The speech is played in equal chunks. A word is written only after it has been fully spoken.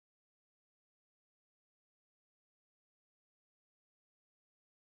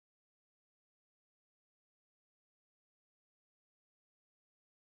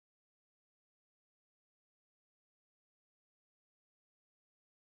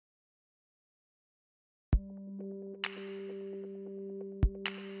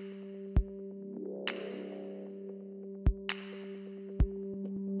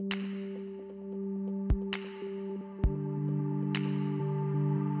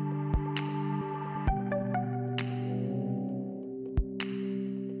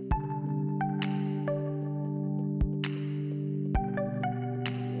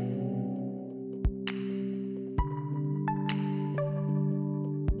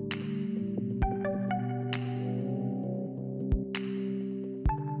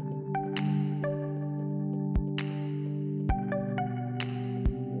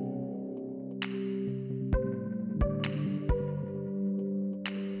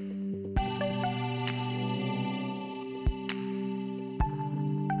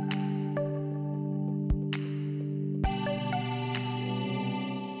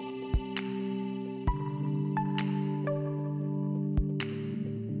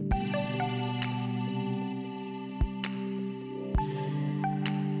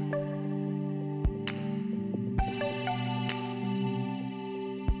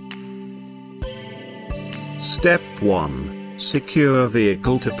Step 1. Secure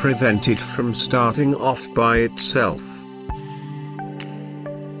vehicle to prevent it from starting off by itself.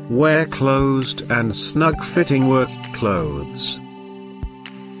 Wear closed and snug-fitting work clothes.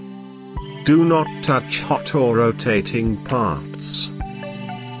 Do not touch hot or rotating parts.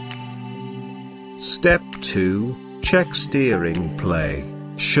 Step 2. Check steering play,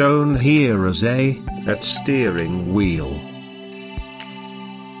 shown here as A, at steering wheel.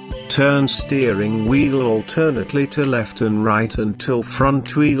 Turn steering wheel alternately to left and right until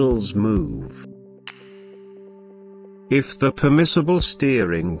front wheels move. If the permissible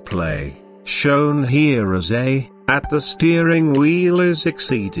steering play, shown here as A, at the steering wheel is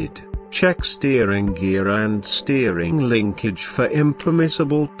exceeded, check steering gear and steering linkage for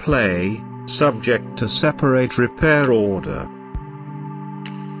impermissible play, subject to separate repair order.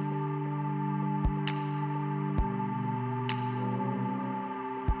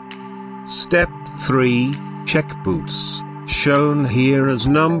 Step 3. Check boots, shown here as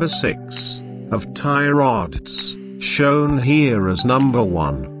number 6, of tie rods, shown here as number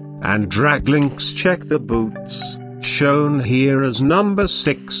 1, and drag links. Check the boots, shown here as number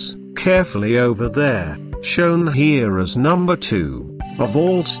 6, carefully over there, shown here as number 2, of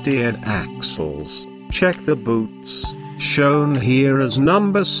all steered axles. Check the boots, shown here as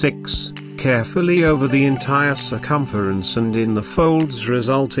number 6, carefully over the entire circumference and in the folds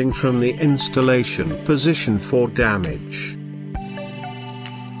resulting from the installation position for damage.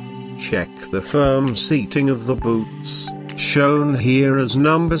 Check the firm seating of the boots, shown here as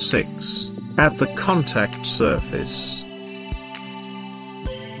number 6, at the contact surface.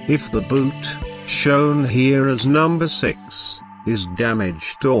 If the boot, shown here as number 6, is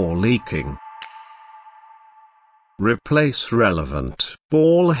damaged or leaking, replace relevant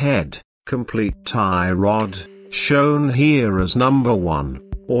ball head, complete tie rod, shown here as number 1,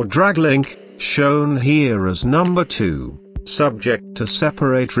 or drag link, shown here as number 2, subject to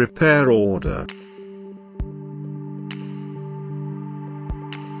separate repair order.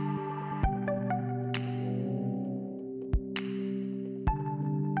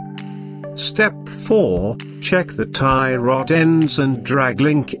 Step 4. Check the tie rod ends and drag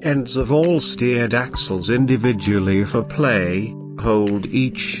link ends of all steered axles individually for play. Hold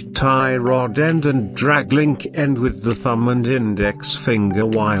each tie rod end and drag link end with the thumb and index finger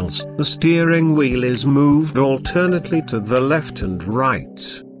whilst the steering wheel is moved alternately to the left and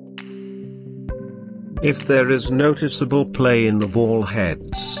right. If there is noticeable play in the ball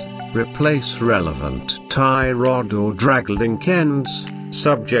heads, replace relevant tie rod or drag link ends,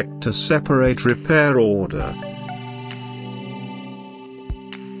 subject to separate repair order.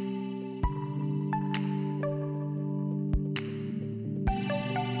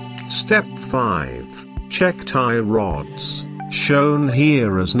 Step 5. Check tie rods, shown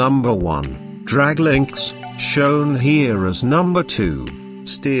here as number 1, drag links, shown here as number 2,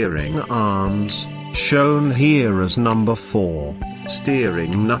 steering arms, shown here as number 4,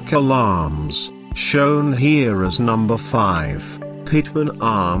 steering knuckle arms, shown here as number 5, pitman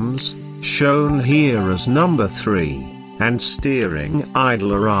arms, shown here as number 3, and steering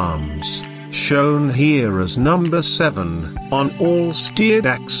idler arms, shown here as number 7, on all steered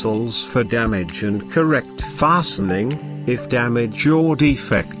axles for damage and correct fastening. If damage or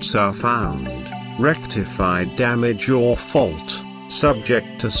defects are found, rectify damage or fault,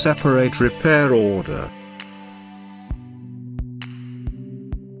 subject to separate repair order.